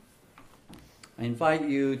I invite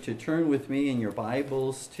you to turn with me in your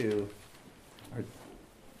Bibles to our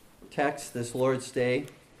text this Lord's Day,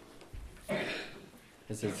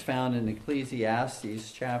 as it's found in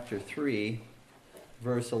Ecclesiastes chapter 3,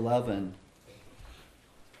 verse 11.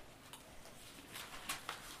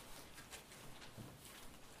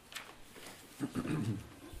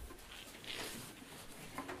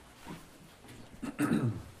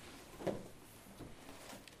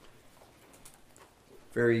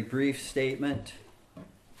 Very brief statement.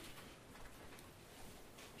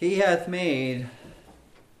 He hath made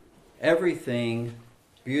everything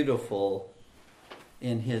beautiful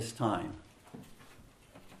in his time.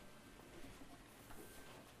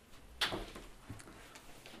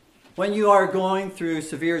 When you are going through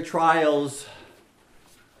severe trials,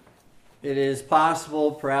 it is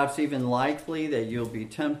possible, perhaps even likely, that you'll be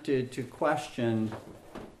tempted to question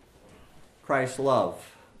Christ's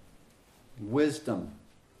love, wisdom,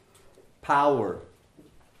 power,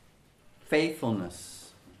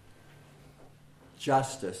 faithfulness,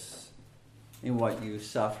 justice in what you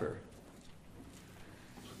suffer.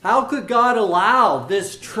 How could God allow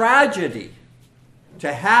this tragedy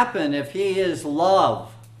to happen if He is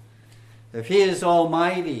love, if He is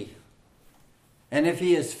almighty, and if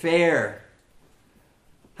He is fair?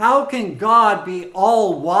 How can God be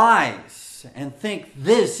all wise and think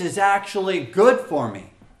this is actually good for me?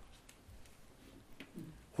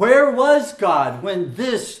 Where was God when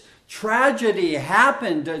this tragedy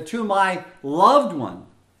happened to my loved one?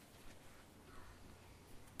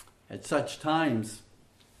 At such times,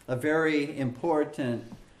 a very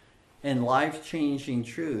important and life-changing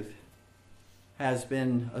truth has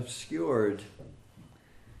been obscured: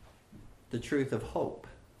 the truth of hope.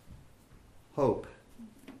 Hope.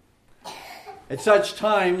 At such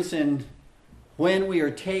times, and when we are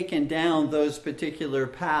taken down those particular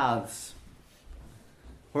paths,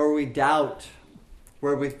 where we doubt,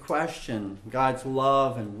 where we question God's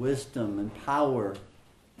love and wisdom and power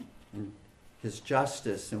and His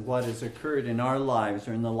justice and what has occurred in our lives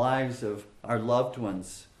or in the lives of our loved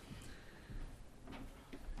ones,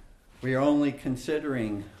 we are only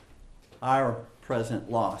considering our present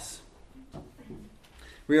loss.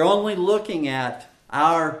 We are only looking at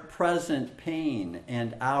our present pain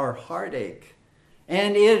and our heartache.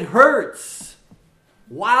 And it hurts.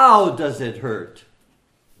 Wow, does it hurt.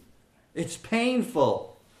 It's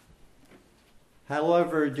painful.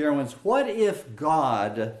 However, dear ones, what if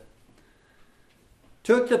God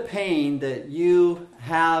took the pain that you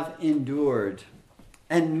have endured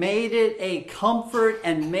and made it a comfort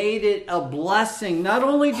and made it a blessing, not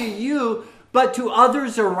only to you, but to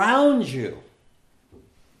others around you?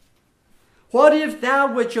 What if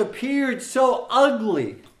that which appeared so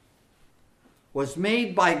ugly was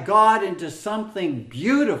made by God into something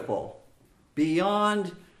beautiful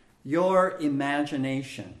beyond your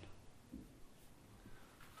imagination?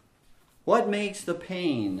 What makes the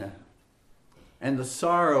pain and the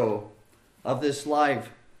sorrow of this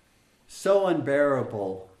life so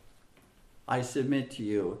unbearable, I submit to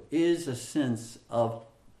you, is a sense of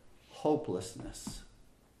hopelessness.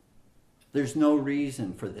 There's no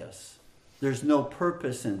reason for this. There's no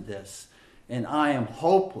purpose in this. And I am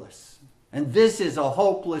hopeless. And this is a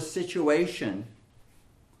hopeless situation.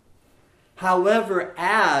 However,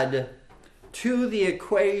 add to the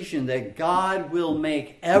equation that God will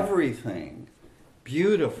make everything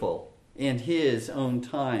beautiful in His own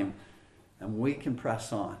time, and we can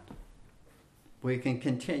press on. We can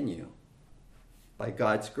continue by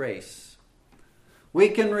God's grace. We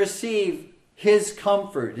can receive His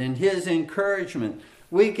comfort and His encouragement.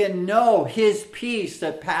 We can know His peace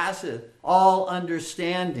that passeth all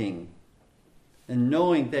understanding, and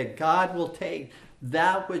knowing that God will take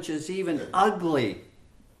that which is even ugly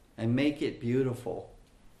and make it beautiful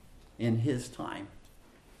in His time.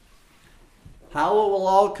 How it will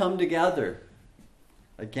all come together,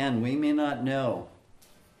 again, we may not know.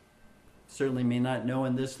 Certainly may not know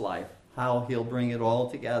in this life how He'll bring it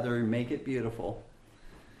all together and make it beautiful.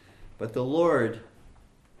 But the Lord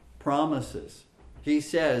promises, He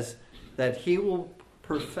says that He will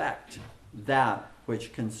perfect that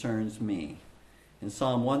which concerns me. In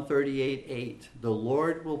Psalm 138:8, the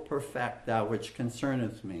Lord will perfect that which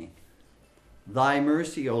concerneth me. Thy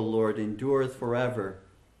mercy, O Lord, endureth forever.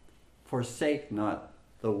 Forsake not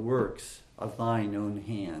the works of thine own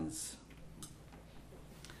hands.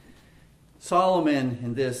 Solomon,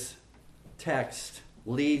 in this text,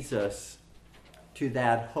 leads us to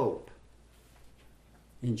that hope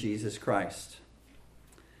in Jesus Christ.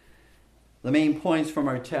 The main points from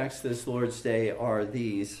our text this Lord's Day are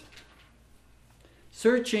these.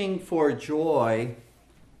 Searching for joy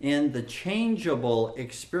in the changeable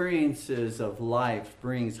experiences of life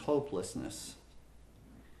brings hopelessness.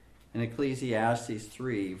 In Ecclesiastes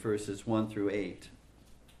 3, verses 1 through 8.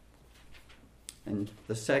 And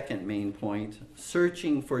the second main point,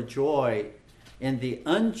 searching for joy in the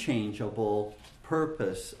unchangeable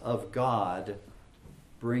purpose of God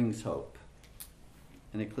brings hope.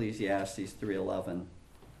 In Ecclesiastes 3:11.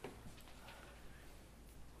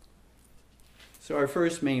 So our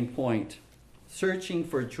first main point, searching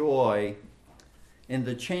for joy in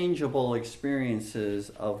the changeable experiences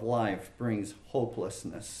of life brings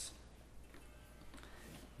hopelessness.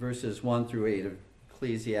 Verses 1 through 8 of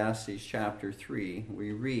Ecclesiastes chapter 3,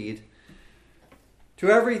 we read, "To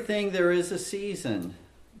everything there is a season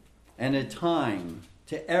and a time,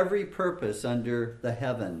 to every purpose under the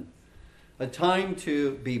heaven, a time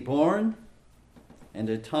to be born and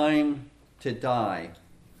a time to die,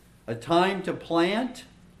 a time to plant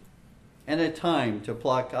and a time to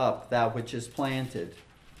pluck up that which is planted,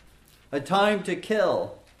 a time to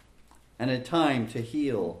kill and a time to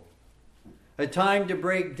heal, a time to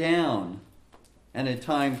break down and a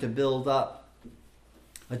time to build up,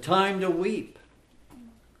 a time to weep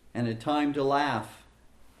and a time to laugh,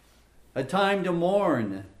 a time to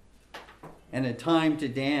mourn and a time to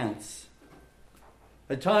dance,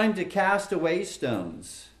 a time to cast away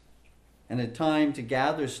stones and a time to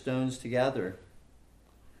gather stones together,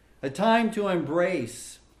 a time to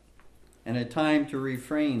embrace and a time to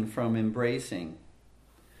refrain from embracing,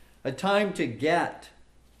 a time to get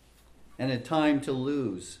and a time to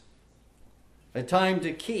lose, a time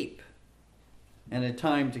to keep and a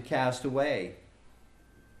time to cast away,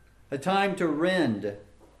 a time to rend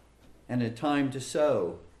and a time to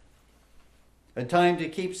sow, a time to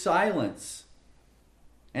keep silence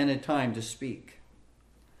and a time to speak,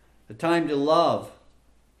 a time to love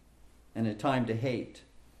and a time to hate,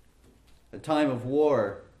 a time of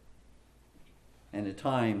war and a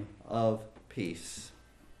time of peace."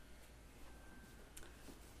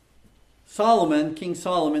 Solomon, King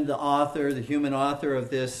Solomon, the author, the human author of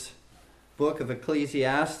this book of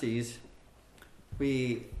Ecclesiastes,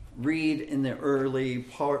 we read in the early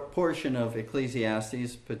portion of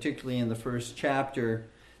Ecclesiastes, particularly in the first chapter,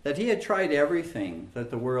 that he had tried everything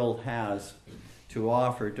that the world has to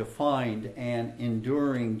offer to find an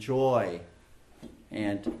enduring joy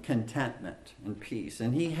and contentment and peace.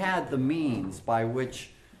 And he had the means by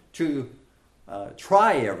which to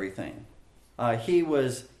try everything. He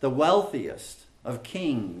was the wealthiest of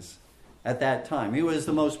kings at that time. He was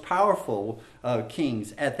the most powerful of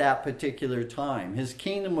kings at that particular time. His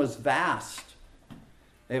kingdom was vast.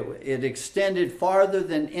 It extended farther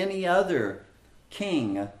than any other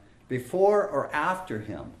king before or after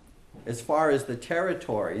him, as far as the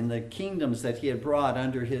territory and the kingdoms that he had brought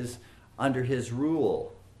under his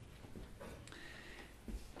rule.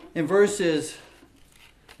 In verses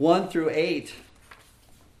 1 through 8,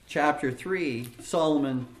 chapter 3,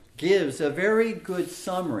 Solomon gives a very good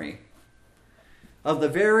summary of the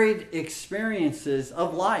varied experiences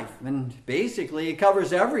of life. And basically, it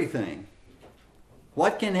covers everything.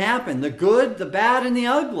 What can happen? The good, the bad, and the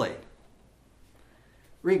ugly.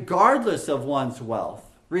 Regardless of one's wealth,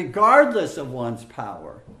 regardless of one's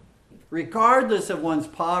power, regardless of one's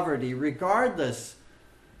poverty, regardless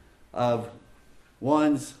of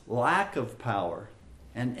one's lack of power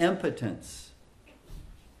and impotence,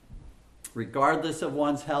 regardless of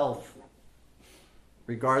one's health,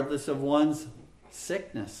 regardless of one's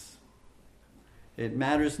sickness. It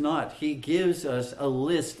matters not. He gives us a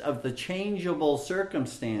list of the changeable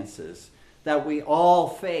circumstances that we all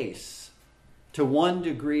face to one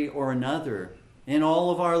degree or another in all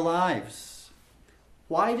of our lives.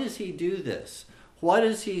 Why does he do this? What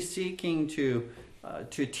is he seeking to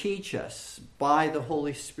teach us by the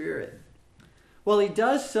Holy Spirit? Well, he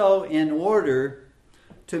does so in order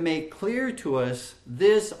to make clear to us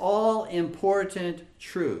this all-important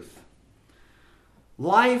truth.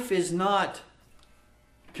 Life is not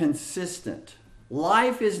consistent.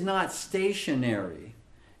 Life is not stationary.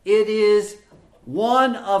 It is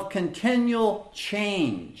one of continual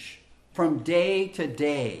change from day to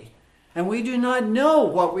day. And we do not know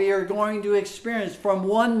what we are going to experience from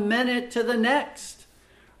 1 minute to the next,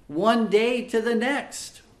 1 day to the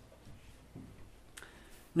next.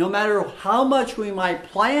 No matter how much we might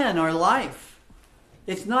plan our life,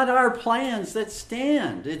 it's not our plans that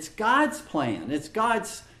stand. It's God's plan. It's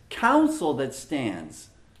God's counsel that stands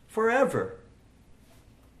forever.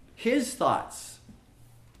 His thoughts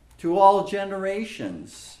to all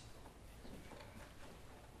generations,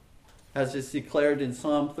 as is declared in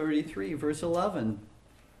Psalm 33, verse 11.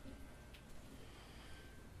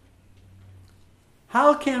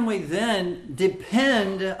 how can we then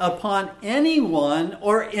depend upon anyone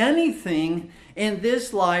or anything in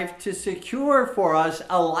this life to secure for us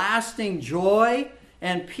a lasting joy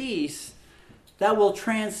and peace that will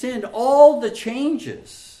transcend all the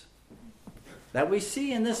changes that we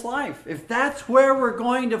see in this life? If that's where we're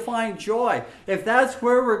going to find joy, if that's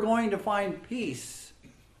where we're going to find peace,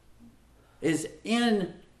 is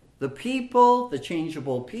in the people, the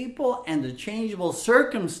changeable people, and the changeable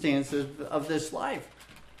circumstances of this life.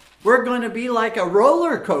 We're going to be like a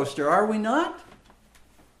roller coaster, are we not?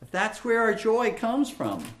 If that's where our joy comes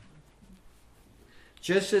from.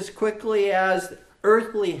 Just as quickly as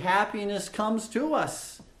earthly happiness comes to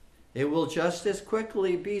us, it will just as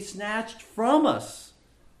quickly be snatched from us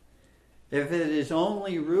if it is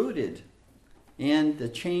only rooted in the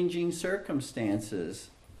changing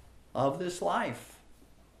circumstances of this life.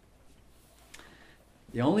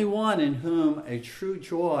 The only one in whom a true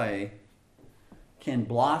joy can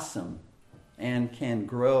blossom and can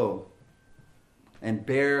grow and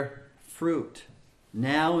bear fruit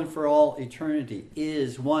now and for all eternity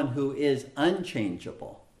is one who is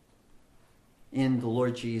unchangeable in the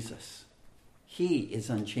Lord Jesus. He is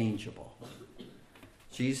unchangeable.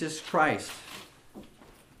 Jesus Christ,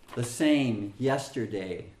 the same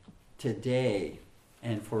yesterday, today,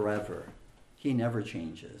 and forever. He never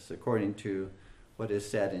changes, according to what is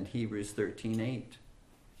said in Hebrews 13:8.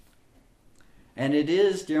 And it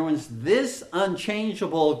is, dear ones, this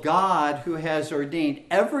unchangeable God who has ordained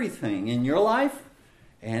everything in your life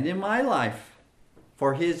and in my life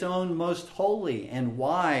for his own most holy and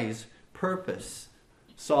wise purpose,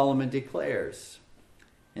 Solomon declares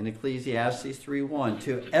in Ecclesiastes 3:1,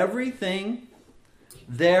 to everything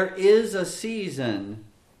there is a season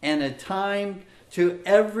and a time to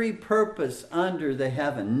every purpose under the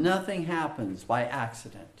heaven. Nothing happens by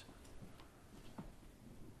accident.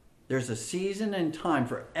 There's a season and time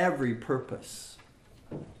for every purpose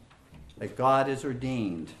that God has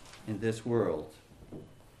ordained in this world.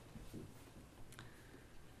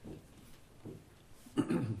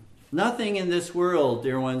 Nothing in this world,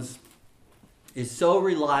 dear ones, is so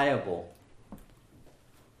reliable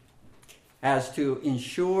as to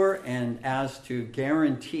ensure and as to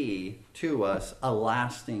guarantee to us a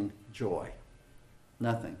lasting joy.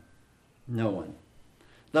 Nothing. No one.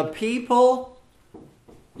 The people,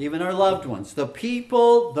 even our loved ones, the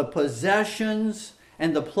people, the possessions,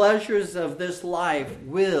 and the pleasures of this life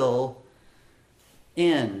will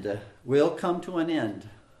end, will come to an end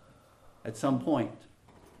at some point.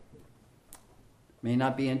 May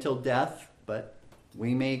not be until death, but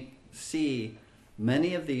we may see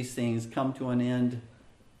many of these things come to an end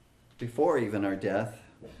before even our death.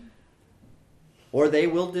 Or they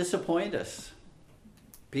will disappoint us.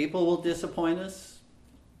 People will disappoint us.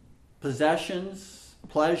 Possessions,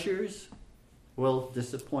 pleasures will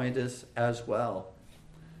disappoint us as well.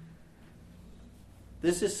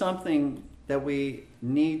 This is something that we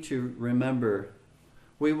need to remember.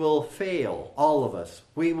 We will fail, all of us.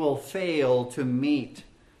 We will fail to meet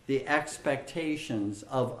the expectations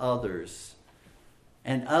of others.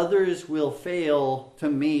 And others will fail to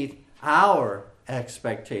meet our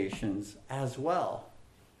expectations as well.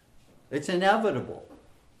 It's inevitable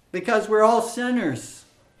because we're all sinners.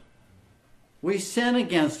 We sin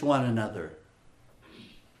against one another.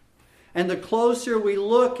 And the closer we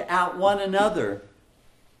look at one another,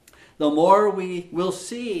 the more we will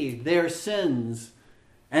see their sins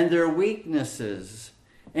and their weaknesses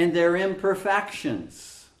and their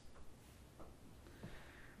imperfections.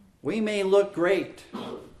 We may look great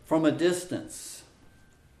from a distance,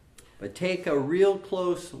 but take a real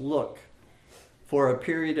close look for a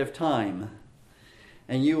period of time,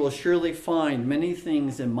 and you will surely find many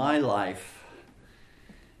things in my life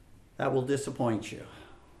that will disappoint you,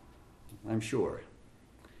 I'm sure.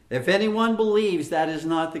 If anyone believes that is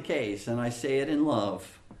not the case, and I say it in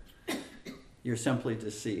love, you're simply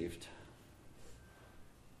deceived.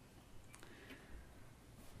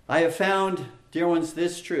 I have found, dear ones,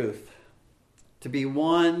 this truth to be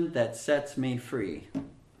one that sets me free.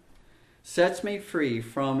 Sets me free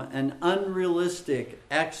from an unrealistic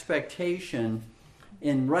expectation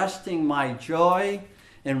in resting my joy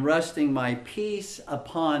and resting my peace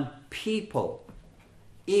upon people,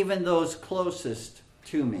 even those closest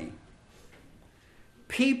to me.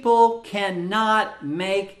 People cannot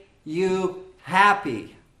make you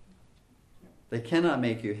happy. They cannot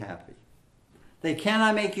make you happy. They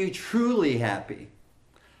cannot make you truly happy.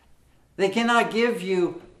 They cannot give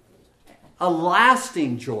you a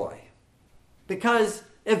lasting joy, because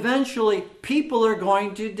eventually people are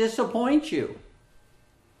going to disappoint you,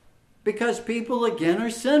 because people again are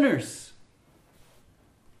sinners.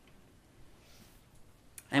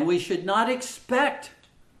 And we should not expect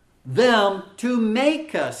them to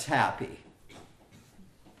make us happy.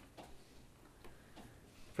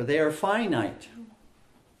 For they are finite.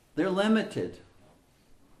 They're limited.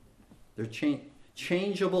 They're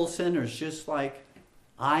changeable sinners, just like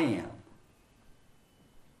I am.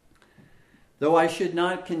 Though I should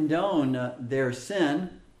not condone their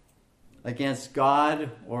sin against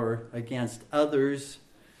God or against others,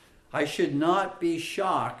 I should not be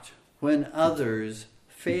shocked when others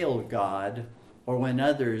fail God or when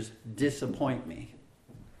others disappoint me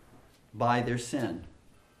by their sin.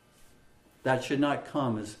 That should not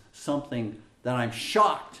come as something that I'm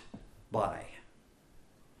shocked by.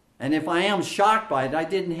 And if I am shocked by it, I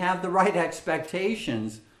didn't have the right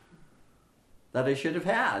expectations that I should have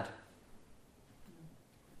had.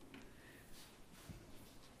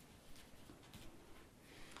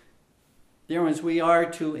 Dear ones, we are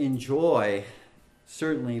to enjoy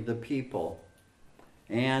certainly the people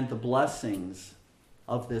and the blessings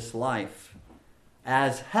of this life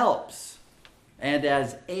as helps and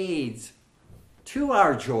as aids to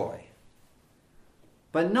our joy,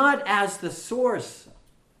 but not as the source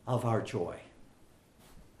of our joy.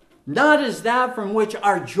 Not as that from which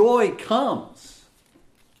our joy comes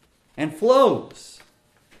and flows.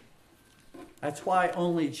 That's why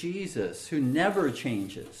only Jesus, who never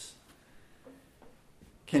changes,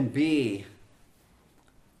 can be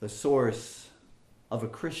the source of a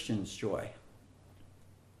Christian's joy.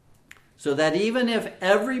 So that even if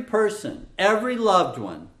every person, every loved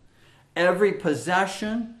one, every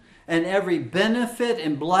possession, and every benefit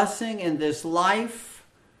and blessing in this life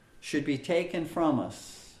should be taken from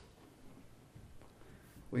us,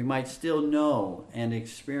 we might still know and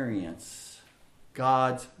experience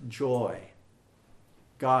God's joy,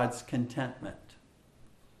 God's contentment,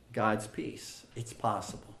 God's peace. It's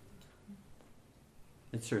possible.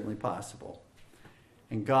 It's certainly possible.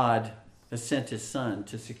 And God has sent His Son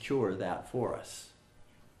to secure that for us.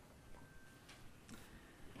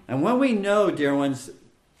 And when we know, dear ones,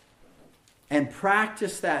 and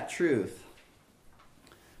practice that truth,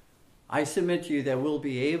 I submit to you that we'll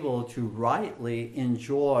be able to rightly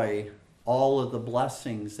enjoy all of the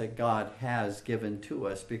blessings that God has given to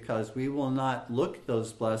us, because we will not look at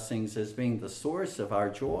those blessings as being the source of our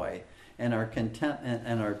joy and our contentment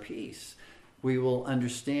and our peace. We will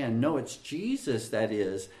understand, no, it's Jesus that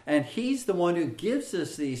is, and He's the one who gives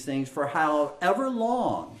us these things for however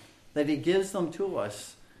long that He gives them to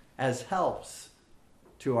us as helps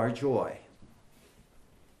to our joy.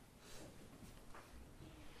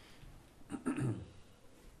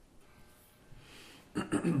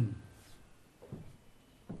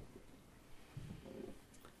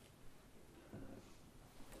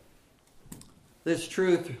 This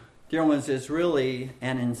truth, dear ones, is really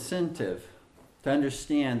an incentive to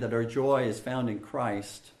understand that our joy is found in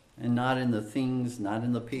Christ and not in the things, not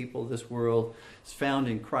in the people of this world. It's found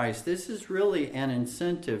in Christ. This is really an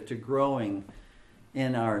incentive to growing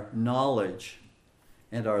in our knowledge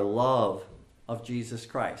and our love of Jesus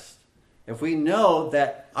Christ. If we know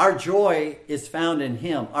that our joy is found in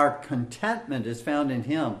Him, our contentment is found in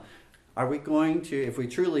Him, are we going to, if we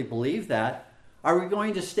truly believe that, are we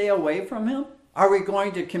going to stay away from Him? Are we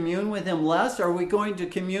going to commune with Him less? Or are we going to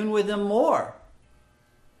commune with Him more?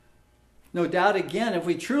 No doubt, again, if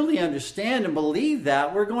we truly understand and believe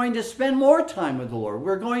that, we're going to spend more time with the Lord.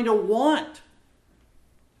 We're going to want.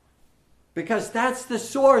 Because that's the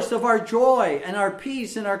source of our joy and our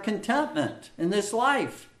peace and our contentment in this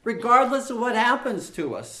life, regardless of what happens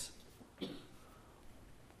to us.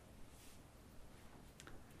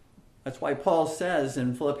 That's why Paul says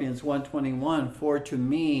in Philippians 1:21, "For to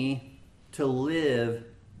me to live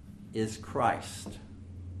is Christ."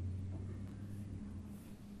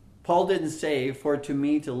 Paul didn't say, "For to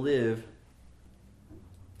me to live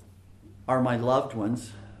are my loved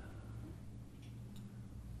ones."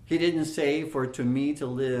 He didn't say, "For to me to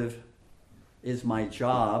live is my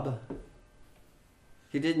job."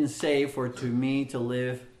 He didn't say, "For to me to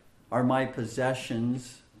live are my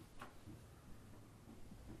possessions,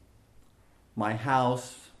 my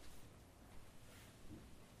house,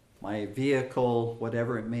 my vehicle,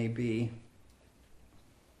 whatever it may be."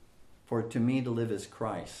 For to me to live is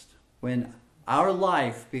Christ. When our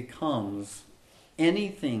life becomes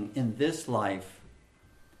anything in this life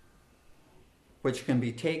which can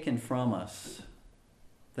be taken from us,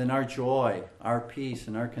 then our joy, our peace,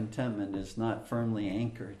 and our contentment is not firmly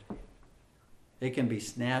anchored. It can be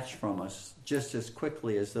snatched from us just as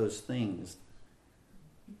quickly as those things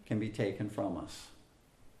can be taken from us.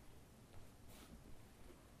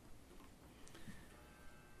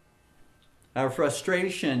 Our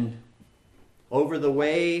frustration over the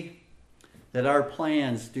way that our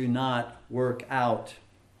plans do not work out.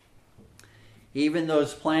 Even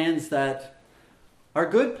those plans that are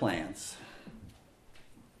good plans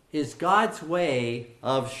is God's way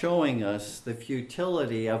of showing us the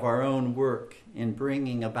futility of our own work in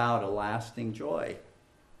bringing about a lasting joy.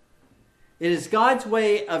 It is God's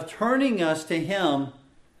way of turning us to Him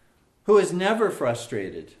who is never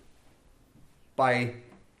frustrated by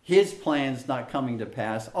His plans not coming to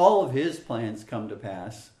pass. All of His plans come to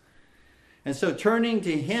pass. And so turning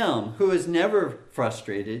to Him who is never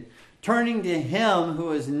frustrated, turning to Him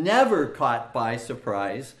who is never caught by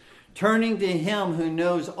surprise, turning to Him who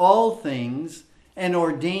knows all things and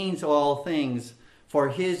ordains all things for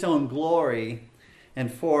His own glory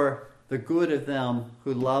and for the good of them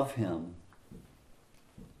who love Him.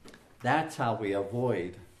 That's how we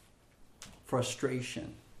avoid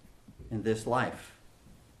frustration in this life.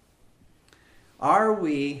 Are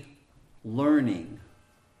we learning?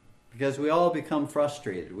 Because we all become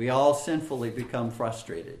frustrated. We all sinfully become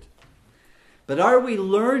frustrated. But are we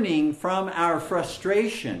learning from our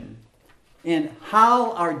frustration in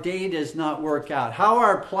how our day does not work out, how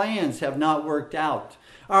our plans have not worked out?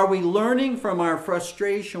 Are we learning from our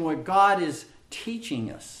frustration what God is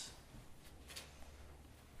teaching us?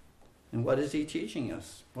 And what is He teaching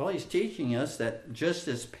us? Well, He's teaching us that just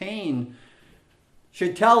as pain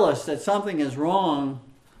should tell us that something is wrong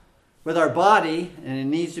with our body and it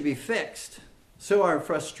needs to be fixed, so our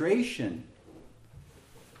frustration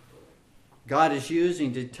God is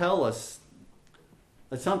using to tell us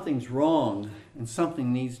that something's wrong and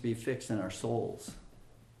something needs to be fixed in our souls.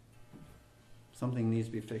 Something needs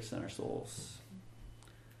to be fixed in our souls.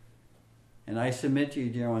 And I submit to you,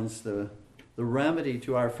 dear ones, the remedy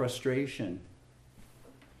to our frustration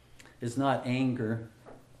is not anger,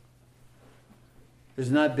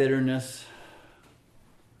 is not bitterness,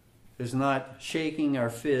 is not shaking our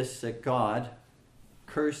fists at God,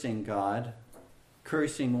 cursing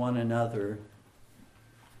one another.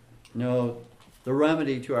 No, the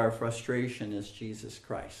remedy to our frustration is Jesus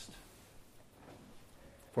Christ.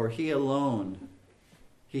 For He alone,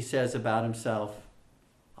 He says about Himself,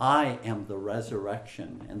 I am the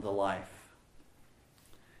resurrection and the life.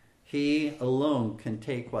 He alone can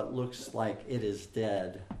take what looks like it is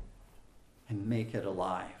dead and make it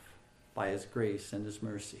alive by His grace and His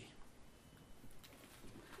mercy.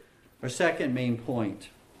 Our second main point,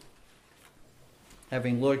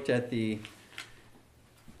 having looked at the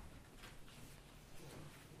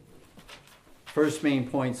first main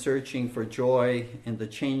point, searching for joy in the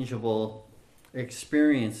changeable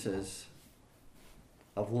experiences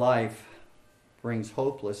of life brings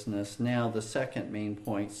hopelessness. Now the second main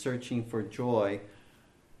point, searching for joy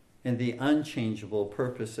in the unchangeable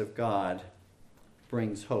purpose of God,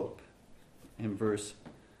 brings hope. In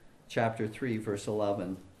chapter 3, verse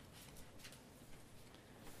 11.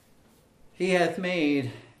 He hath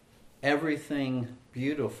made everything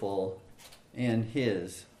beautiful in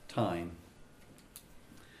His time.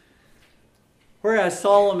 Whereas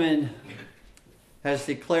Solomon has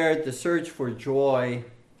declared the search for joy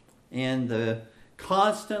in the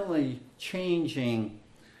constantly changing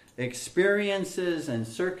experiences and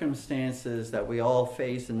circumstances that we all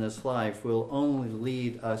face in this life will only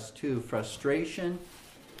lead us to frustration,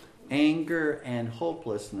 anger, and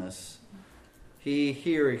hopelessness. He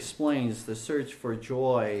here explains the search for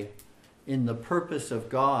joy in the purpose of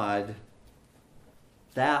God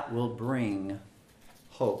that will bring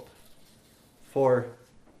hope. For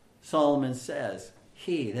Solomon says,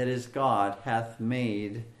 He, that is God, hath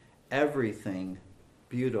made everything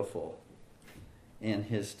beautiful in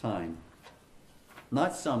His time.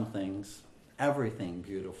 Not some things, everything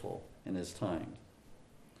beautiful in His time.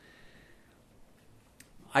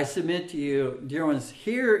 I submit to you, dear ones,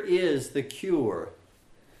 here is the cure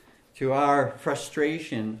to our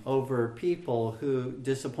frustration over people who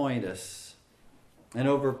disappoint us and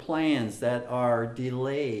over plans that are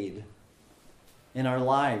delayed in our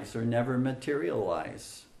lives or never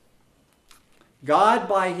materialize. God,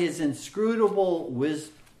 by His inscrutable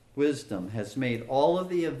wisdom, has made all of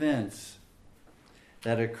the events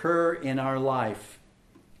that occur in our life,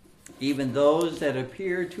 even those that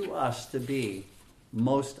appear to us to be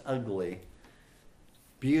most ugly,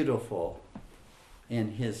 beautiful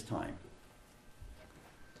in His time.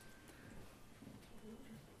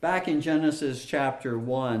 Back in Genesis chapter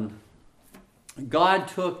 1, God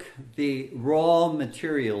took the raw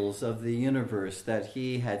materials of the universe that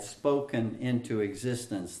He had spoken into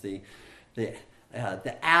existence, the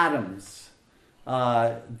atoms,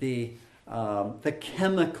 the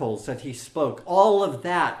chemicals that He spoke, all of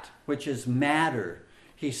that which is matter,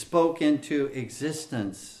 He spoke into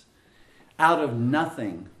existence out of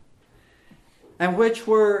nothing. and which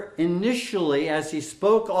were initially, as he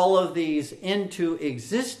spoke all of these into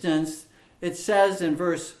existence, it says in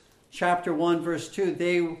chapter 1, verse 2,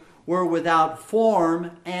 they were without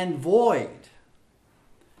form and void.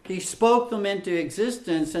 He spoke them into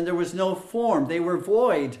existence and there was no form. They were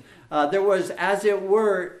void. There was, as it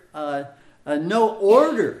were, no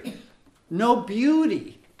order, no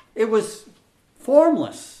beauty. It was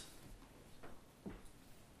formless.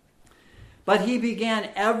 But he began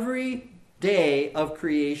every day of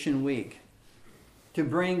creation week to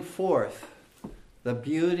bring forth the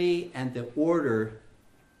beauty and the order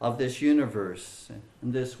of this universe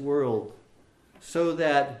and this world, so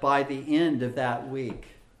that by the end of that week,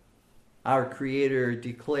 our Creator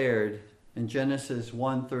declared in Genesis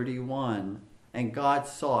 1:31, and God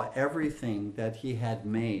saw everything that he had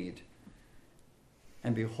made,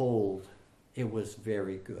 and behold, it was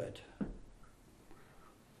very good.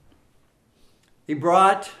 He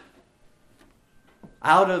brought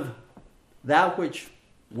out of that which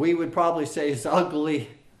we would probably say is ugly,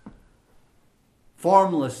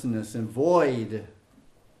 formlessness and void,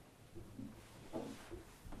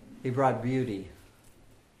 he brought beauty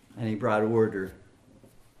and he brought order.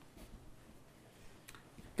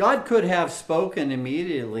 God could have spoken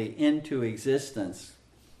immediately into existence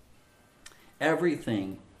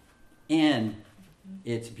everything in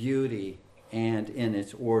its beauty and in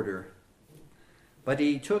its order. But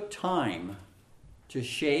he took time to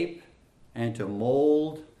shape and to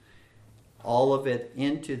mold all of it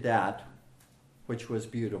into that which was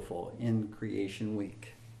beautiful in creation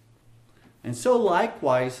week. And so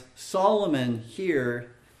likewise, Solomon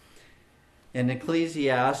here in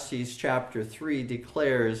Ecclesiastes chapter 3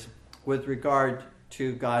 declares with regard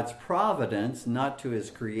to God's providence, not to his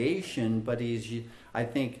creation, but he's, I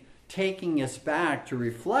think, taking us back to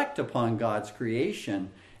reflect upon God's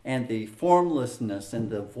creation and the formlessness and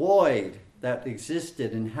the void that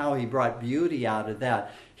existed and how he brought beauty out of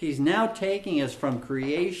that. He's now taking us from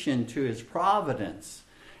creation to his providence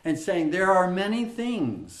and saying there are many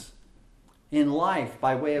things in life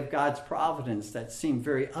by way of God's providence that seem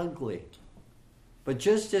very ugly. But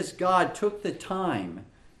just as God took the time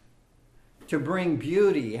to bring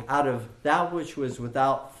beauty out of that which was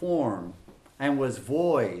without form and was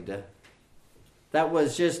void, that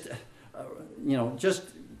was just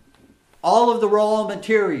all of the raw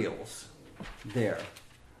materials there.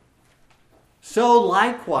 So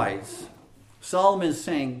likewise, Solomon is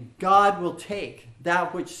saying God will take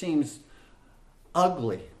that which seems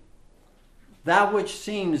ugly, that which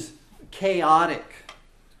seems chaotic,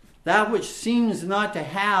 that which seems not to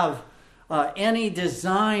have any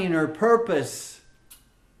design or purpose,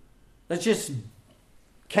 that's just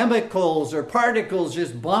chemicals or particles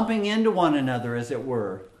just bumping into one another, as it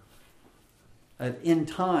were, in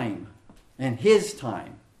time, in his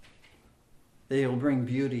time, they will bring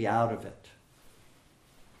beauty out of it.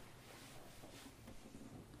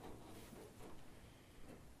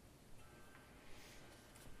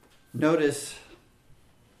 Notice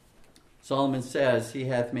Solomon says he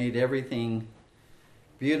hath made everything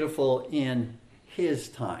beautiful in his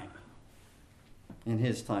time. In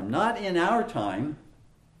his time. Not in our time.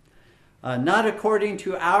 Not according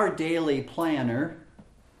to our daily planner.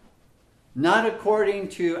 Not according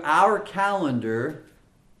to our calendar.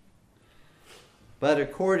 But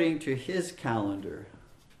according to his calendar.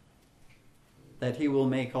 That he will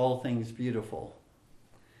make all things beautiful.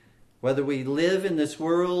 Whether we live in this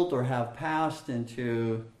world or have passed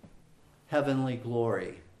into heavenly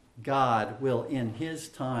glory, God will in his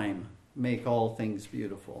time make all things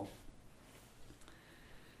beautiful.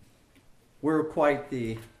 We're quite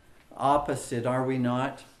the opposite, are we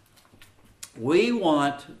not? We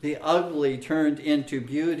want the ugly turned into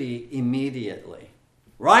beauty immediately.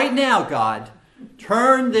 Right now, God,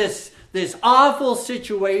 turn this awful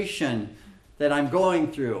situation that I'm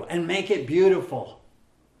going through and make it beautiful.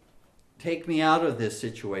 Take me out of this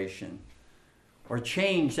situation. Or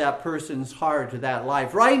change that person's heart or that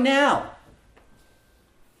life right now.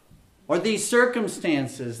 Or these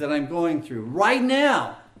circumstances that I'm going through right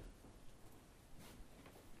now.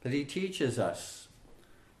 But he teaches us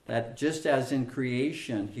that just as in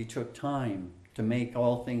creation he took time to make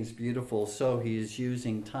all things beautiful, so he is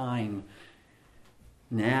using time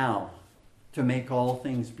now to make all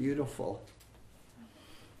things beautiful.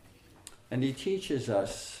 And he teaches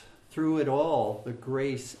us through it all the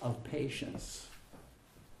grace of patience.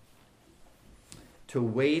 To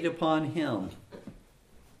wait upon him.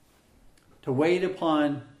 To wait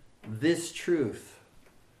upon this truth.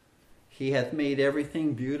 He hath made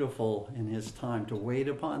everything beautiful in his time. To wait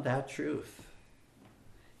upon that truth.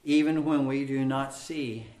 Even when we do not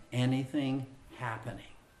see anything happening.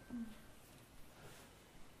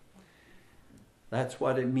 That's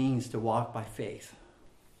what it means to walk by faith,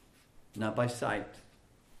 not by sight,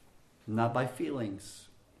 not by feelings.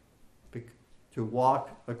 To walk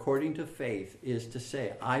according to faith is to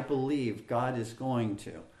say, I believe God is going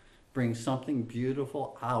to bring something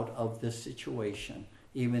beautiful out of this situation,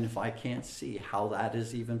 even if I can't see how that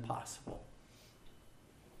is even possible.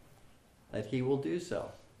 That he will do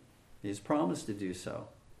so. He's promised to do so.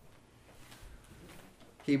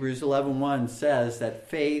 Hebrews 11:1 says that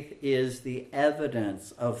faith is the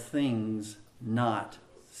evidence of things not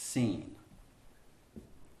seen.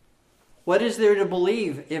 What is there to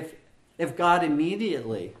believe if God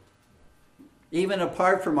immediately, even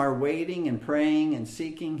apart from our waiting and praying and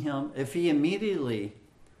seeking him, if he immediately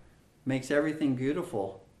makes everything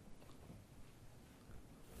beautiful,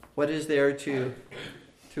 what is there to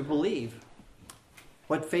believe?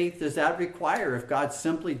 What faith does that require if God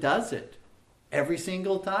simply does it every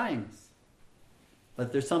single time?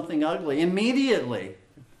 But there's something ugly. Immediately,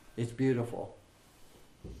 it's beautiful.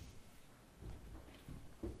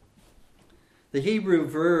 The Hebrew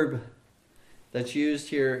verb that's used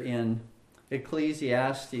here in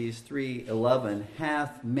Ecclesiastes 3:11,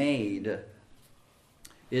 hath made,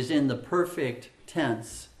 is in the perfect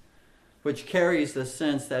tense, which carries the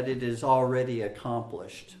sense that it is already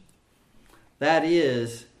accomplished. That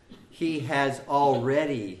is, he has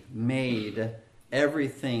already made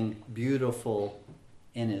everything beautiful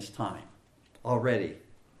in his time. Already.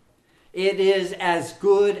 It is as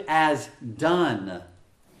good as done.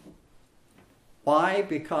 Why?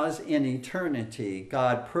 Because in eternity,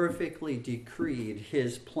 God perfectly decreed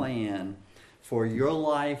his plan for your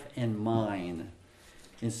life and mine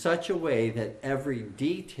in such a way that every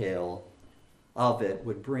detail of it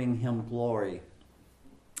would bring him glory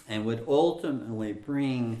and would ultimately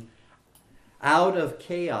bring out of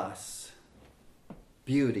chaos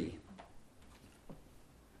beauty,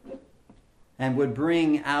 and would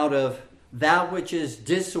bring out of that which is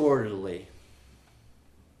disorderly,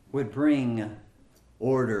 would bring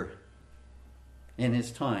order in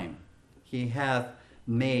his time. He hath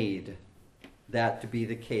made that to be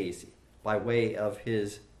the case by way of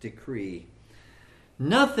his decree.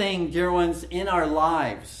 Nothing, dear ones, in our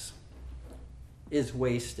lives is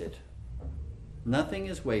wasted. Nothing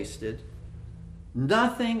is wasted.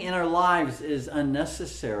 Nothing in our lives is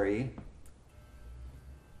unnecessary.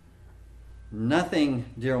 Nothing,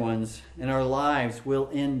 dear ones, in our lives will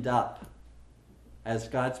end up as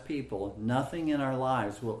God's people. Nothing in our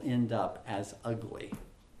lives will end up as ugly.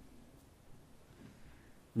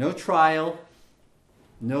 No trial,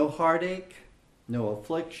 no heartache, no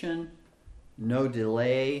affliction, no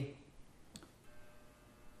delay,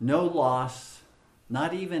 no loss,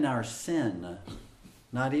 not even our sin.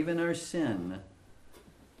 Not even our sin,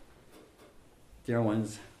 dear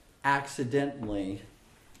ones, accidentally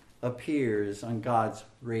appears on God's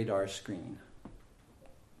radar screen.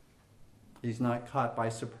 He's not caught by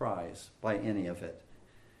surprise by any of it.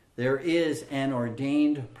 There is an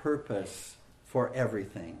ordained purpose for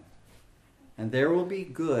everything. And there will be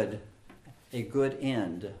a good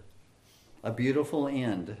end, a beautiful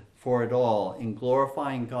end for it all in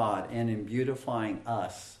glorifying God and in beautifying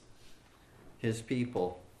us, his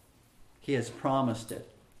people. He has promised it.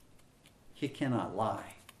 He cannot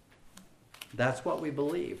lie. That's what we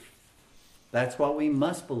believe. That's what we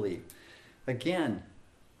must believe. Again,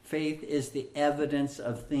 faith is the evidence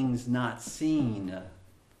of things not seen.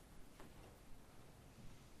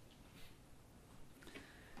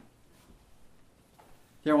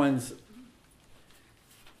 Dear ones,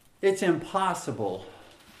 it's impossible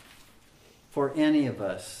for any of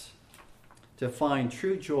us to find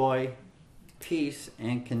true joy, peace,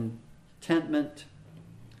 and contentment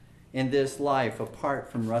in this life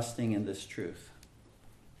apart from resting in this truth.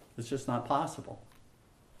 It's just not possible.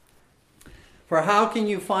 For how can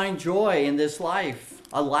you find joy in this life,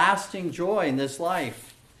 a lasting joy in this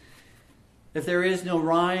life, if there is no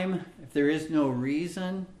rhyme, if there is no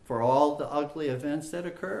reason for all the ugly events that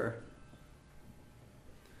occur?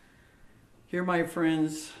 Here, my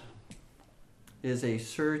friends, is a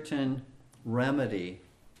certain remedy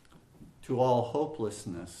to all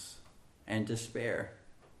hopelessness and despair.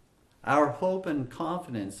 Our hope and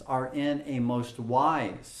confidence are in a most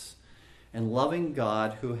wise and loving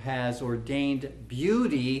God who has ordained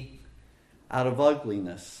beauty out of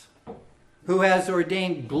ugliness, who has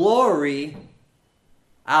ordained glory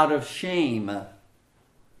out of shame,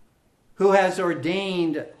 who has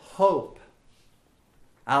ordained hope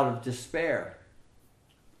out of despair,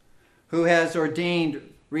 who has ordained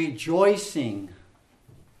rejoicing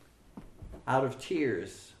out of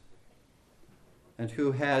tears, and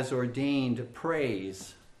who has ordained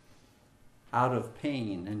praise out of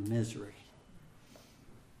pain and misery.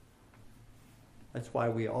 That's why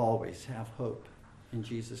we always have hope in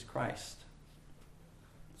Jesus Christ.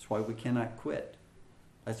 That's why we cannot quit.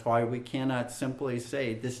 That's why we cannot simply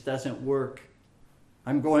say, this doesn't work.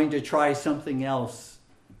 I'm going to try something else.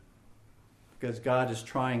 Because God is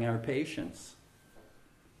trying our patience,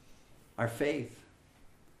 our faith,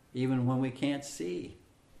 even when we can't see.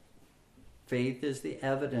 Faith is the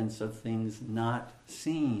evidence of things not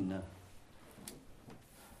seen.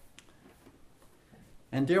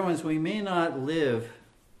 And dear ones, we may not live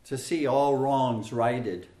to see all wrongs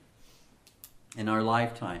righted in our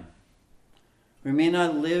lifetime. We may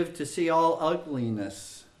not live to see all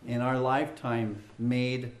ugliness in our lifetime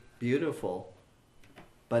made beautiful.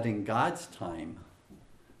 But in God's time,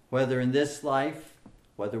 whether in this life,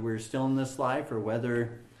 whether we're still in this life, or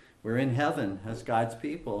whether we're in heaven as God's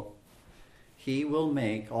people, He will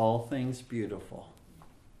make all things beautiful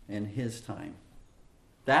in His time.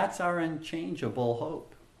 That's our unchangeable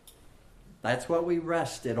hope. That's what we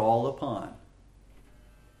rest it all upon.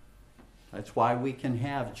 That's why we can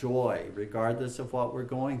have joy regardless of what we're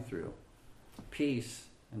going through. Peace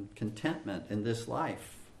and contentment in this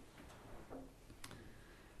life.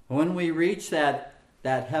 When we reach that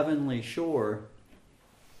heavenly shore,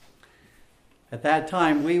 at that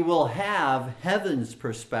time we will have heaven's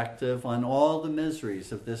perspective on all the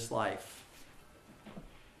miseries of this life.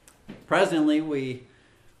 Presently,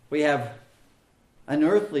 we have an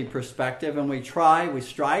earthly perspective, and we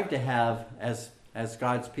strive to have, as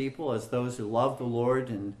God's people, as those who love the Lord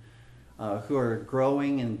and who are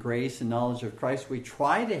growing in grace and knowledge of Christ, we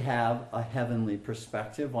try to have a heavenly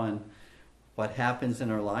perspective on what happens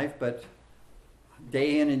in our life, but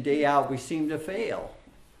day in and day out we seem to fail.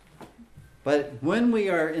 But when we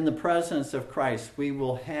are in the presence of Christ, we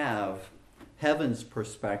will have heaven's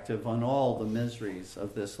perspective on all the miseries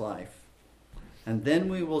of this life. And then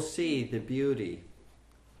we will see the beauty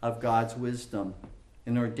of God's wisdom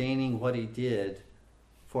in ordaining what He did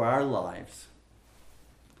for our lives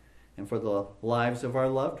and for the lives of our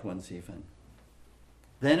loved ones even.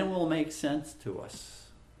 Then it will make sense to us,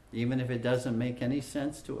 even if it doesn't make any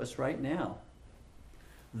sense to us right now.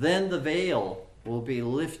 Then the veil will be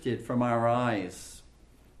lifted from our eyes.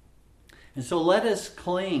 And so let us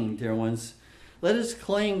cling, dear ones, let us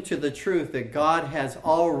cling to the truth that God has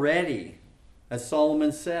already, as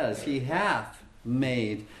Solomon says, He hath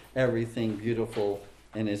made everything beautiful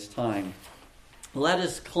in His time. Let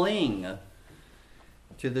us cling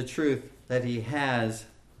to the truth that He has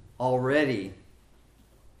already,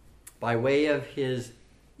 by way of His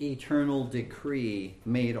eternal decree,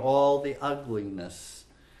 made all the ugliness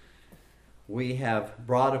we have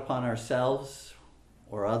brought upon ourselves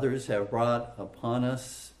or others have brought upon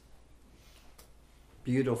us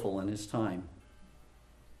beautiful in His time.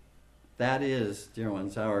 That is, dear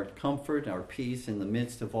ones, our comfort, our peace in the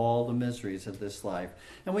midst of all the miseries of this life.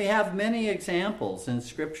 And we have many examples in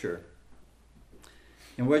Scripture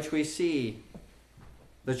in which we see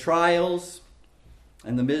the trials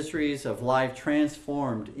and the miseries of life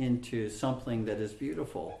transformed into something that is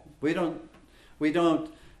beautiful. We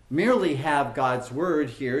don't merely have God's word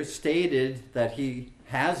here stated that He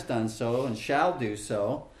has done so and shall do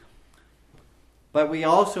so, but we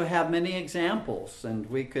also have many examples, and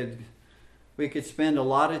we could spend a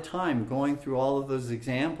lot of time going through all of those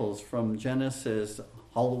examples from Genesis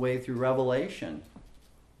all the way through Revelation.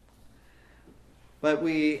 But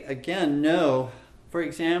we again know, for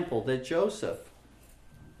example, that Joseph,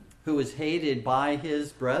 who was hated by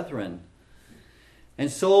his brethren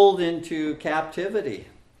and sold into captivity.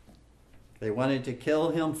 They wanted to kill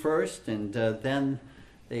him first, and then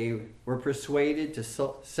they were persuaded to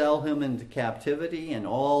sell him into captivity, and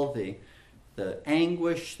all the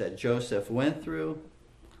anguish that Joseph went through.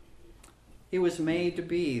 He was made to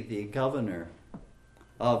be the governor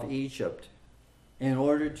of Egypt in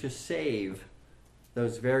order to save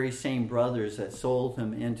those very same brothers that sold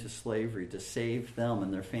him into slavery, to save them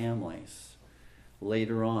and their families.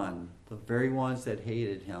 Later on, the very ones that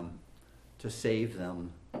hated him, to save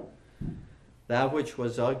them. That which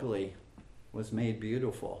was ugly was made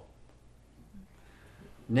beautiful.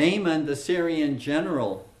 Naaman, the Syrian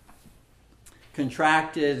general,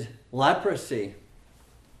 contracted leprosy,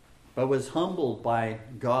 but was humbled by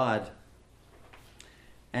God.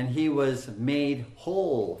 And he was made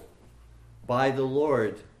whole by the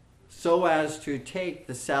Lord, so as to take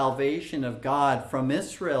the salvation of God from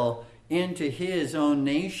Israel into his own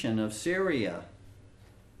nation of Syria.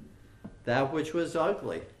 That which was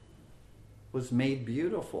ugly was made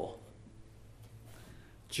beautiful.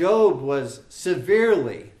 Job was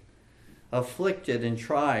severely afflicted and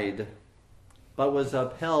tried, but was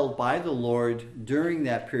upheld by the Lord during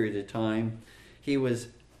that period of time. He was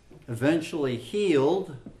eventually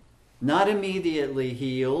healed, not immediately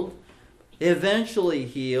healed, eventually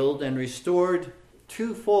healed and restored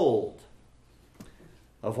twofold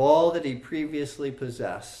of all that he previously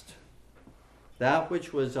possessed. That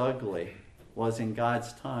which was ugly was in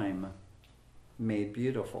God's time made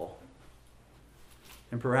beautiful.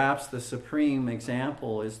 And perhaps the supreme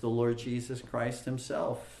example is the Lord Jesus Christ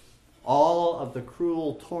himself. All of the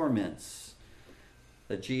cruel torments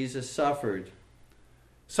that Jesus suffered,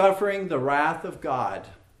 suffering the wrath of God,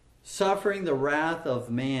 suffering the wrath of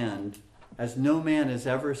man as no man has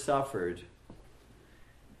ever suffered,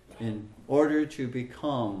 in order to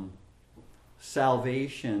become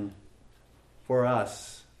salvation for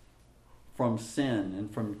us from sin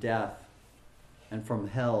and from death and from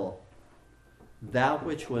hell. That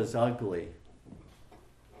which was ugly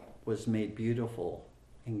was made beautiful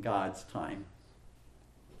in God's time.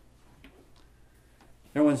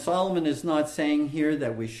 Now, when Solomon is not saying here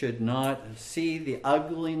that we should not see the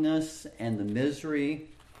ugliness and the misery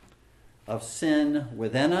of sin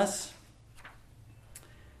within us,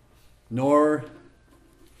 nor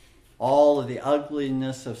all of the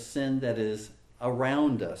ugliness of sin that is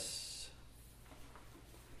around us.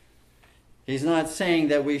 He's not saying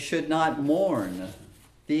that we should not mourn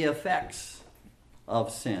the effects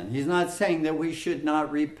of sin. He's not saying that we should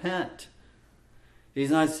not repent.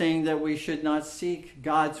 He's not saying that we should not seek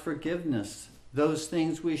God's forgiveness. Those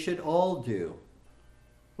things we should all do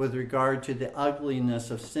with regard to the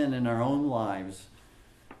ugliness of sin in our own lives.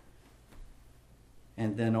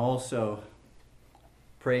 And then also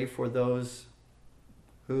pray for those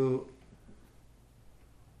who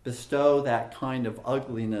bestow that kind of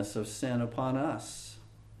ugliness of sin upon us.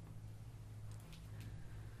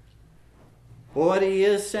 What he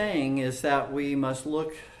is saying is that we must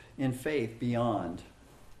look in faith beyond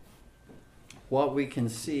what we can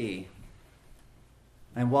see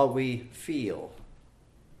and what we feel.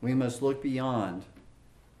 We must look beyond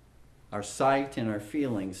our sight and our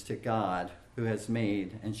feelings to God, who has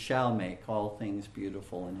made and shall make all things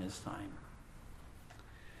beautiful in his time.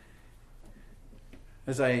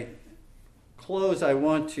 As I close, I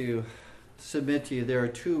want to submit to you there are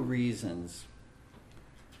two reasons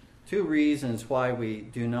why we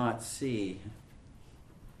do not see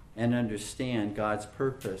and understand God's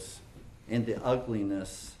purpose in the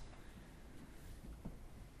ugliness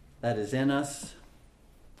that is in us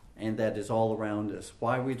and that is all around us.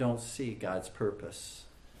 Why we don't see God's purpose.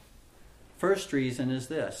 First reason is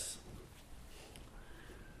this: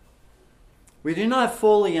 we do not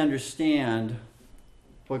fully understand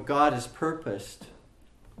what God has purposed,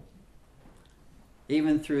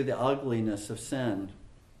 even through the ugliness of sin,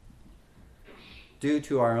 due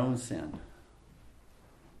to our own sin.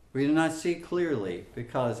 We do not see clearly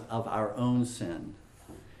because of our own sin.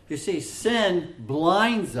 You see, sin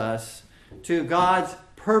blinds us to God's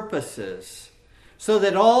purposes, so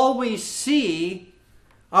that all we see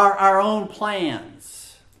are our own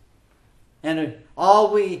plans, and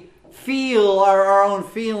all we feel are our own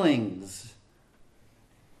feelings,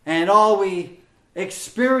 and all we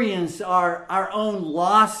experience are our own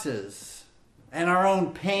losses and our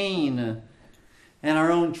own pain and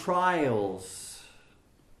our own trials.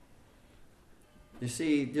 You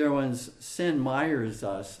see, dear ones, sin mires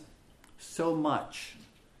us so much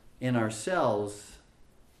in ourselves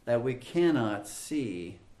that we cannot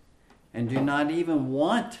see and do not even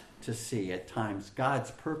want to see at times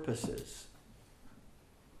God's purposes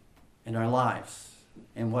in our lives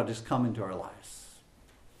and what has come into our lives.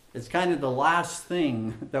 It's kind of the last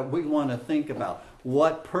thing that we want to think about.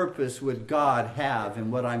 What purpose would God have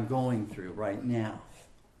in what I'm going through right now?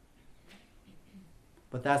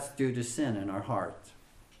 But that's due to sin in our heart,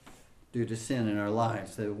 due to sin in our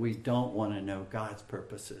lives, that we don't want to know God's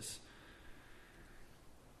purposes.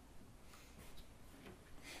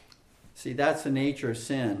 See, that's the nature of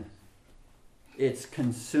sin. It's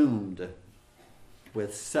consumed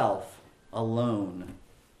with self alone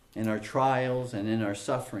in our trials and in our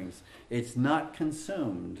sufferings. It's not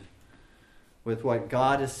consumed with what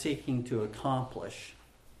God is seeking to accomplish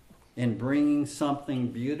in bringing something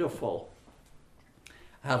beautiful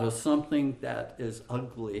out of something that is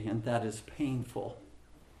ugly and that is painful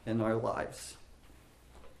in our lives.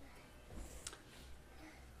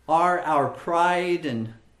 Are our pride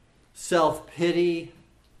and self-pity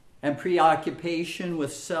and preoccupation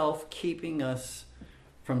with self keeping us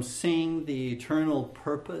from seeing the eternal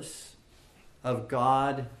purpose of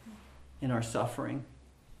God in our suffering?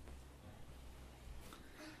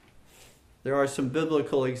 There are some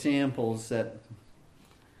biblical examples that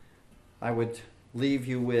I would leave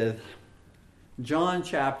you with. John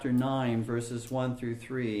chapter 9, verses 1 through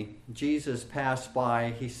 3, Jesus passed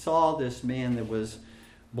by. He saw this man that was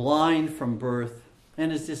blind from birth.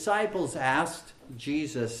 And his disciples asked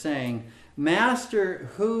Jesus, saying, Master,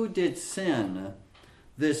 who did sin,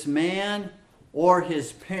 this man or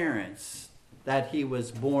his parents, that he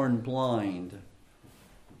was born blind?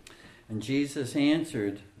 And Jesus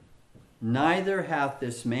answered, Neither hath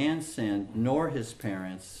this man sinned, nor his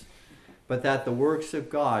parents, but that the works of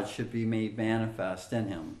God should be made manifest in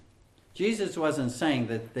him. Jesus wasn't saying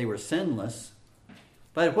that they were sinless,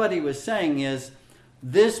 but what he was saying is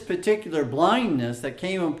this particular blindness that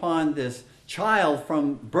came upon this child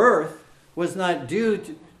from birth was not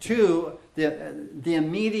due to the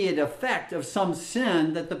immediate effect of some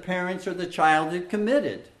sin that the parents or the child had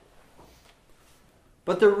committed.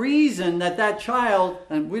 But the reason that child,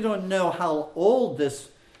 and we don't know how old this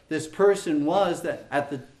person was that at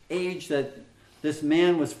the age that this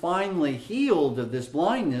man was finally healed of this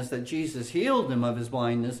blindness, that Jesus healed him of his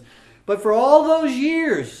blindness, but for all those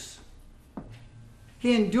years,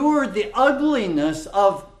 he endured the ugliness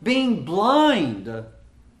of being blind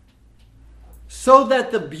so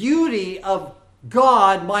that the beauty of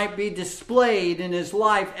God might be displayed in his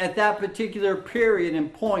life at that particular period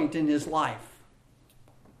and point in his life.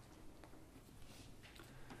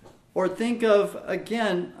 Or think of,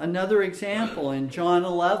 again, another example in John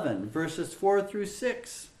 11, verses 4 through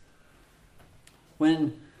 6.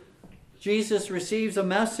 When Jesus receives a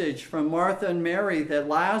message from Martha and Mary that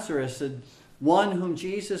Lazarus, one whom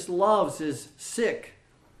Jesus loves, is sick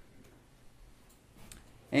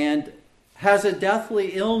and has a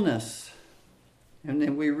deathly illness. And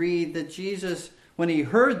then we read that Jesus, when he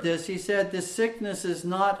heard this, he said, This sickness is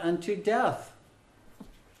not unto death.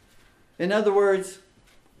 In other words,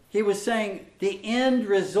 he was saying the end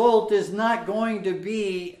result is not going to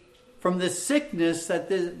be from the sickness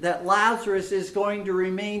that Lazarus is going to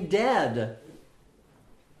remain dead,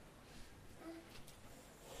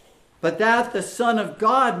 but that the Son of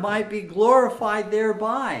God might be glorified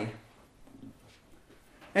thereby.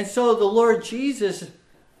 And so the Lord Jesus,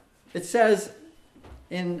 it says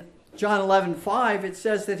in John 11:5, it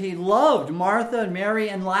says that he loved Martha and Mary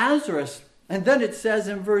and Lazarus. And then it says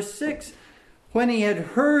in verse 6, When he had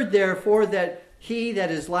heard, therefore, that he, that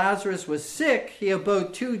is Lazarus, was sick, he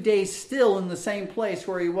abode 2 days still in the same place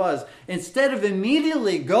where he was. Instead of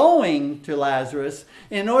immediately going to Lazarus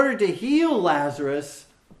in order to heal Lazarus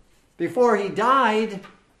before he died,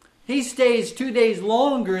 he stays 2 days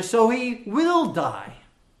longer, so he will die.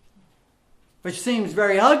 Which seems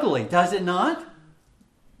very ugly, does it not?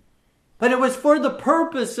 But it was for the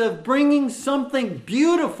purpose of bringing something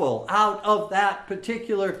beautiful out of that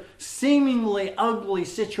particular seemingly ugly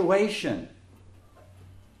situation.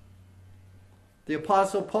 The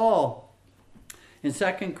Apostle Paul in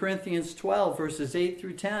 2 Corinthians 12, verses 8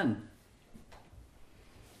 through 10,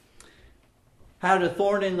 had a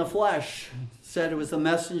thorn in the flesh. Said it was the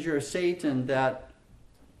messenger of Satan that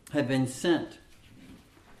had been sent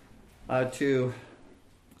to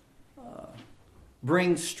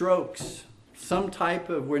bring strokes, some type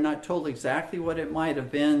of, we're not told exactly what it might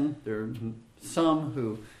have been. There are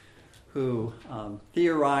some who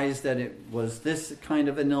theorized that it was this kind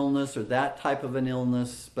of an illness or that type of an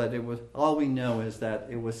illness, but it was, all we know is that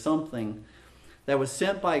it was something that was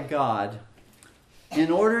sent by God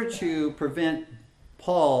in order to prevent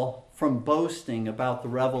Paul from boasting about the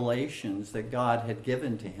revelations that God had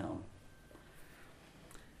given to him.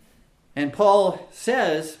 And Paul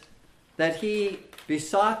says that he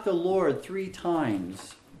besought the Lord 3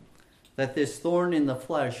 times that this thorn in the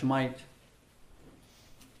flesh might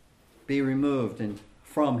be removed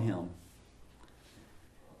from him.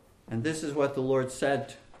 And this is what the Lord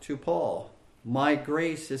said to Paul: My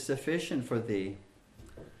grace is sufficient for thee,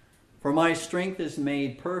 for my strength is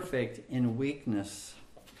made perfect in weakness.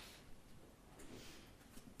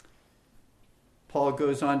 Paul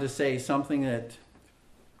goes on to say something that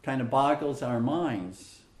kind of boggles our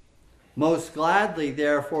minds. Most gladly,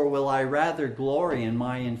 therefore, will I rather glory in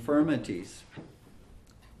my infirmities,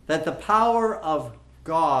 that the power of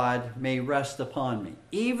God may rest upon me.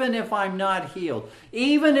 Even if I'm not healed,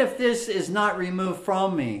 even if this is not removed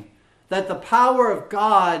from me, that the power of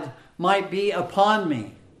God might be upon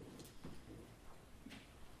me.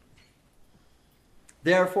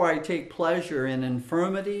 Therefore I take pleasure in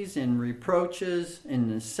infirmities, in reproaches, in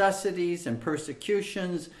necessities, in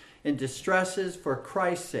persecutions, in distresses for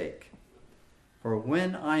Christ's sake. For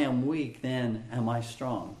when I am weak, then am I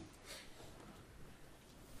strong.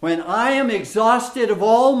 When I am exhausted of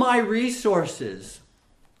all my resources,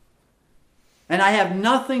 and I have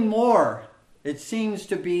nothing more, it seems,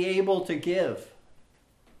 to be able to give,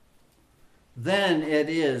 then it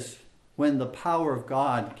is when the power of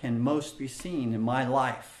God can most be seen in my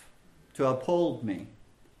life, to uphold me,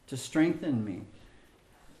 to strengthen me,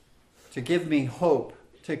 to give me hope,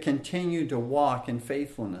 to continue to walk in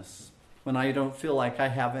faithfulness when I don't feel like I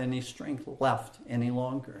have any strength left any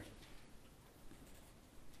longer.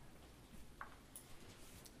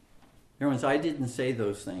 Dear ones, I didn't say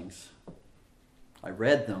those things. I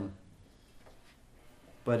read them.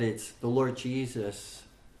 But it's the Lord Jesus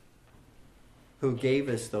who gave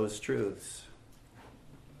us those truths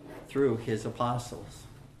through his apostles.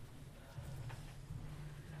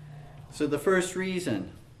 So the first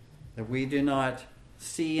reason that we do not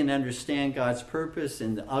see and understand God's purpose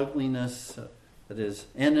in the ugliness that is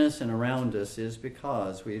in us and around us is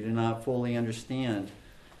because we do not fully understand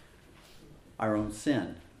our own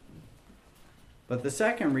sin. But the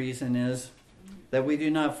second reason is that we do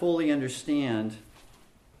not fully understand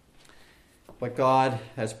what God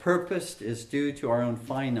has purposed is due to our own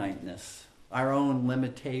finiteness, our own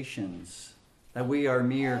limitations, that we are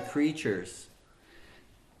mere creatures.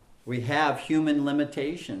 We have human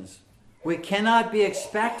limitations. We cannot be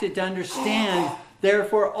expected to understand,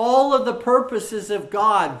 therefore, all of the purposes of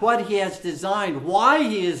God, what he has designed, why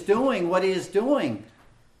he is doing what he is doing.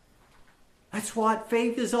 That's what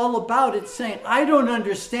faith is all about. It's saying, I don't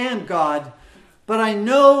understand, God, but I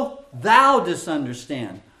know thou dost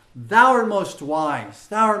understand. Thou art most wise.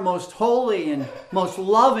 Thou art most holy and most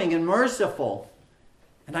loving and merciful.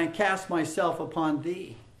 And I cast myself upon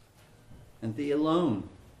thee and thee alone.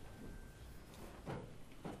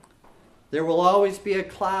 There will always be a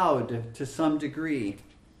cloud to some degree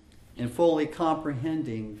in fully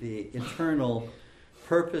comprehending the eternal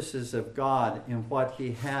purposes of God and what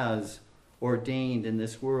he has ordained in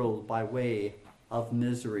this world by way of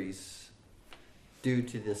miseries due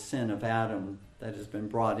to the sin of Adam that has been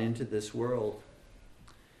brought into this world.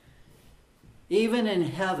 Even in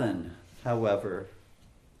heaven, however,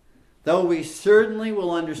 though we certainly will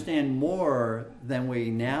understand more than we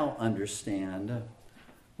now understand,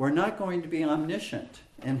 we're not going to be omniscient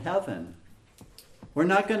in heaven. We're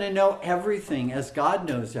not going to know everything as God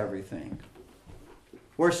knows everything.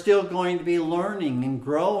 We're still going to be learning and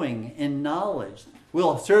growing in knowledge.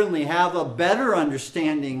 We'll certainly have a better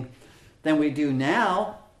understanding than we do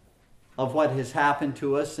now of what has happened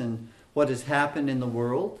to us and what has happened in the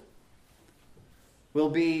world. We'll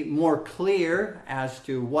be more clear as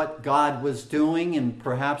to what God was doing, and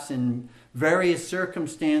perhaps in various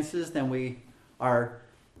circumstances than we are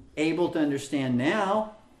able to understand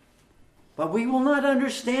now. But we will not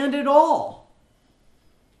understand it all.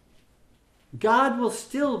 God will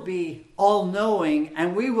still be all-knowing,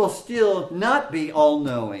 and we will still not be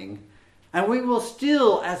all-knowing. And we will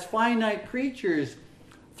still, as finite creatures,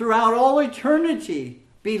 throughout all eternity,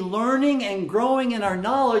 be learning and growing in our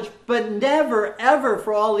knowledge, but never, ever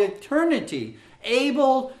for all eternity,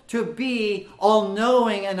 able to be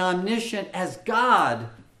all-knowing and omniscient as God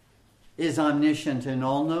is omniscient and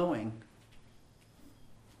all-knowing.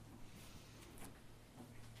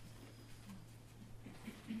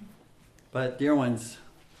 But, dear ones,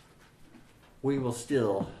 we will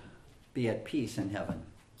still be at peace in heaven,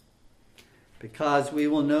 because we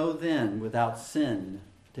will know then, without sin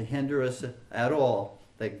to hinder us at all,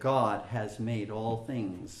 that God has made all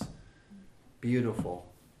things beautiful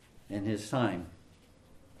in his time.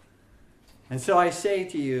 And so I say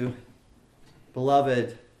to you,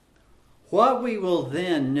 beloved, what we will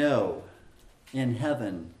then know in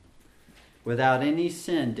heaven without any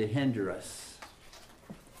sin to hinder us,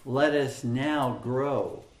 let us now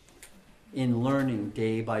grow in learning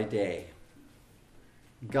day by day.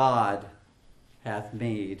 God hath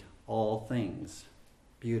made all things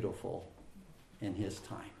beautiful in his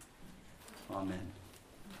time. Amen.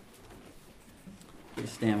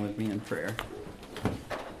 Please stand with me in prayer.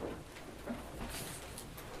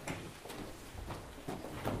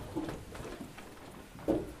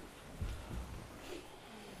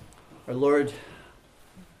 Our Lord,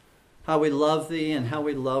 how we love thee and how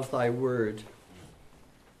we love thy word.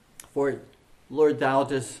 For, Lord, thou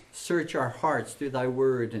dost search our hearts through thy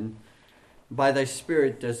word, and by thy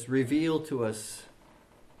Spirit dost reveal to us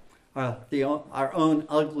our own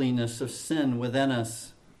ugliness of sin within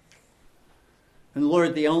us. And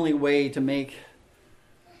Lord, the only way to make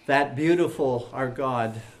that beautiful, our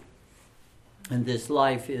God, in this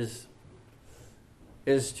life is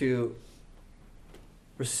to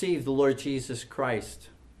receive the Lord Jesus Christ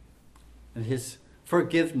and his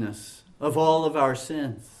forgiveness of all of our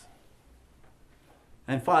sins.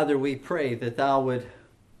 And Father, we pray that thou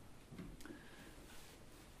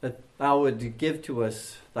would give to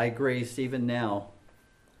us thy grace even now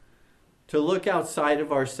to look outside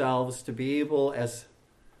of ourselves, to be able, as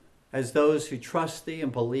those who trust Thee and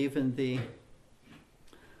believe in Thee,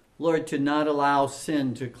 Lord, to not allow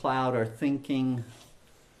sin to cloud our thinking,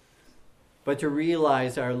 but to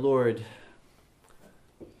realize, our Lord,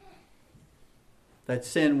 that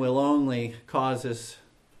sin will only cause us,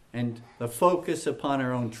 and the focus upon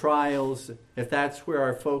our own trials, if that's where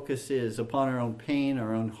our focus is, upon our own pain,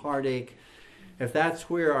 our own heartache, if that's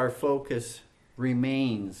where our focus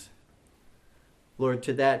remains, Lord,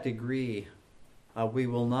 to that degree, we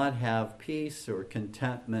will not have peace or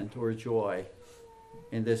contentment or joy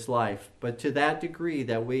in this life. But to that degree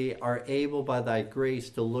that we are able by Thy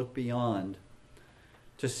grace to look beyond,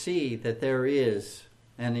 to see that there is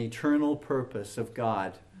an eternal purpose of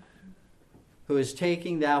God, who is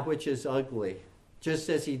taking that which is ugly, just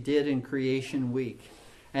as He did in creation week,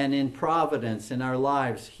 and in providence in our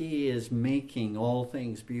lives, He is making all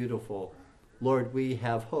things beautiful. Lord, we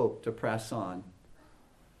have hope to press on.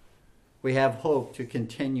 We have hope to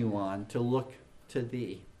continue on, to look to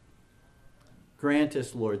Thee. Grant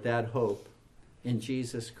us, Lord, that hope in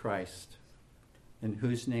Jesus Christ, in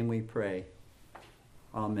whose name we pray.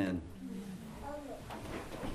 Amen.